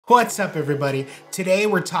What's up, everybody? Today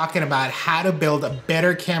we're talking about how to build a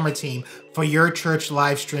better camera team for your church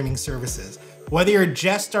live streaming services. Whether you're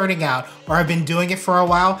just starting out or have been doing it for a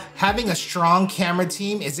while, having a strong camera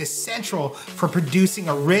team is essential for producing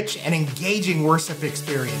a rich and engaging worship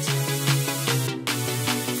experience.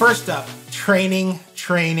 First up, training.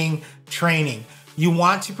 You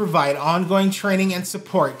want to provide ongoing training and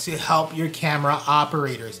support to help your camera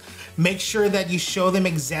operators. Make sure that you show them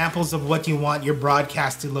examples of what you want your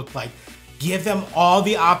broadcast to look like. Give them all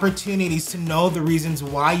the opportunities to know the reasons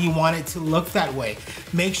why you want it to look that way.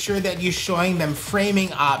 Make sure that you're showing them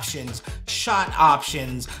framing options, shot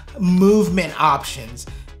options, movement options.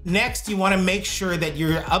 Next, you want to make sure that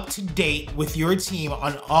you're up to date with your team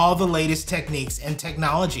on all the latest techniques and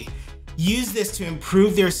technology. Use this to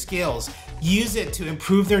improve their skills. Use it to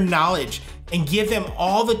improve their knowledge and give them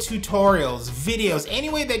all the tutorials, videos, any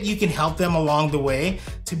way that you can help them along the way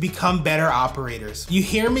to become better operators. You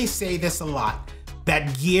hear me say this a lot,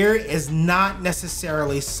 that gear is not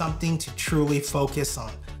necessarily something to truly focus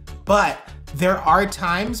on. But there are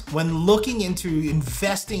times when looking into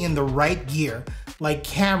investing in the right gear, like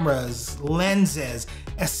cameras, lenses,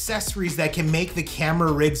 accessories that can make the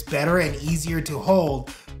camera rigs better and easier to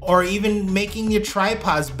hold, or even making your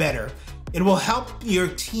tripods better. It will help your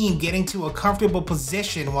team get into a comfortable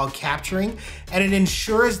position while capturing, and it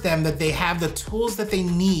ensures them that they have the tools that they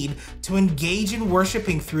need to engage in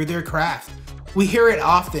worshiping through their craft. We hear it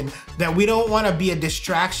often that we don't want to be a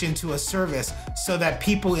distraction to a service so that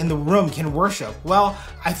people in the room can worship. Well,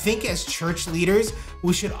 I think as church leaders,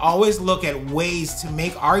 we should always look at ways to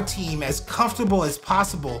make our team as comfortable as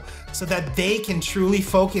possible so that they can truly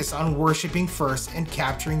focus on worshiping first and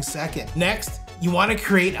capturing second. Next, you want to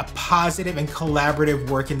create a positive and collaborative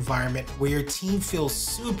work environment where your team feels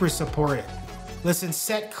super supported. Listen,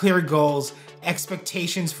 set clear goals,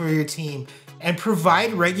 expectations for your team, and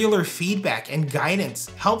provide regular feedback and guidance.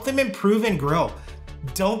 Help them improve and grow.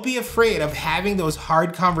 Don't be afraid of having those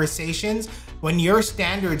hard conversations when your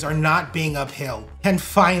standards are not being upheld. And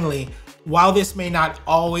finally, while this may not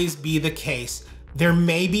always be the case, there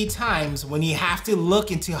may be times when you have to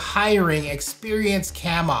look into hiring experienced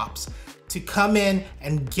cam ops to come in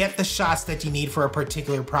and get the shots that you need for a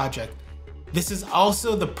particular project. This is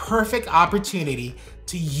also the perfect opportunity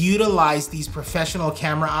to utilize these professional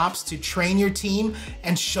camera ops to train your team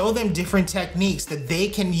and show them different techniques that they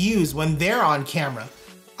can use when they're on camera.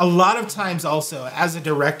 A lot of times also, as a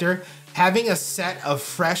director, having a set of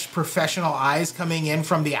fresh professional eyes coming in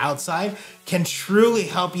from the outside can truly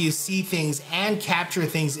help you see things and capture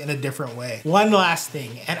things in a different way. One last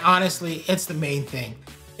thing, and honestly, it's the main thing.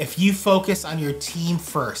 If you focus on your team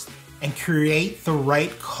first and create the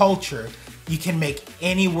right culture, you can make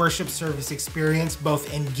any worship service experience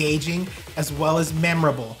both engaging as well as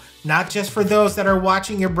memorable, not just for those that are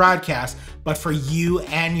watching your broadcast, but for you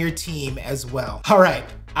and your team as well. All right,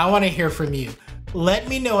 I want to hear from you. Let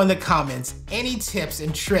me know in the comments any tips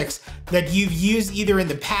and tricks that you've used either in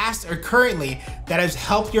the past or currently that has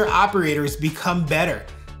helped your operators become better.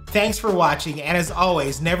 Thanks for watching, and as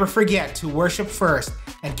always, never forget to worship first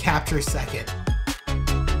and capture second.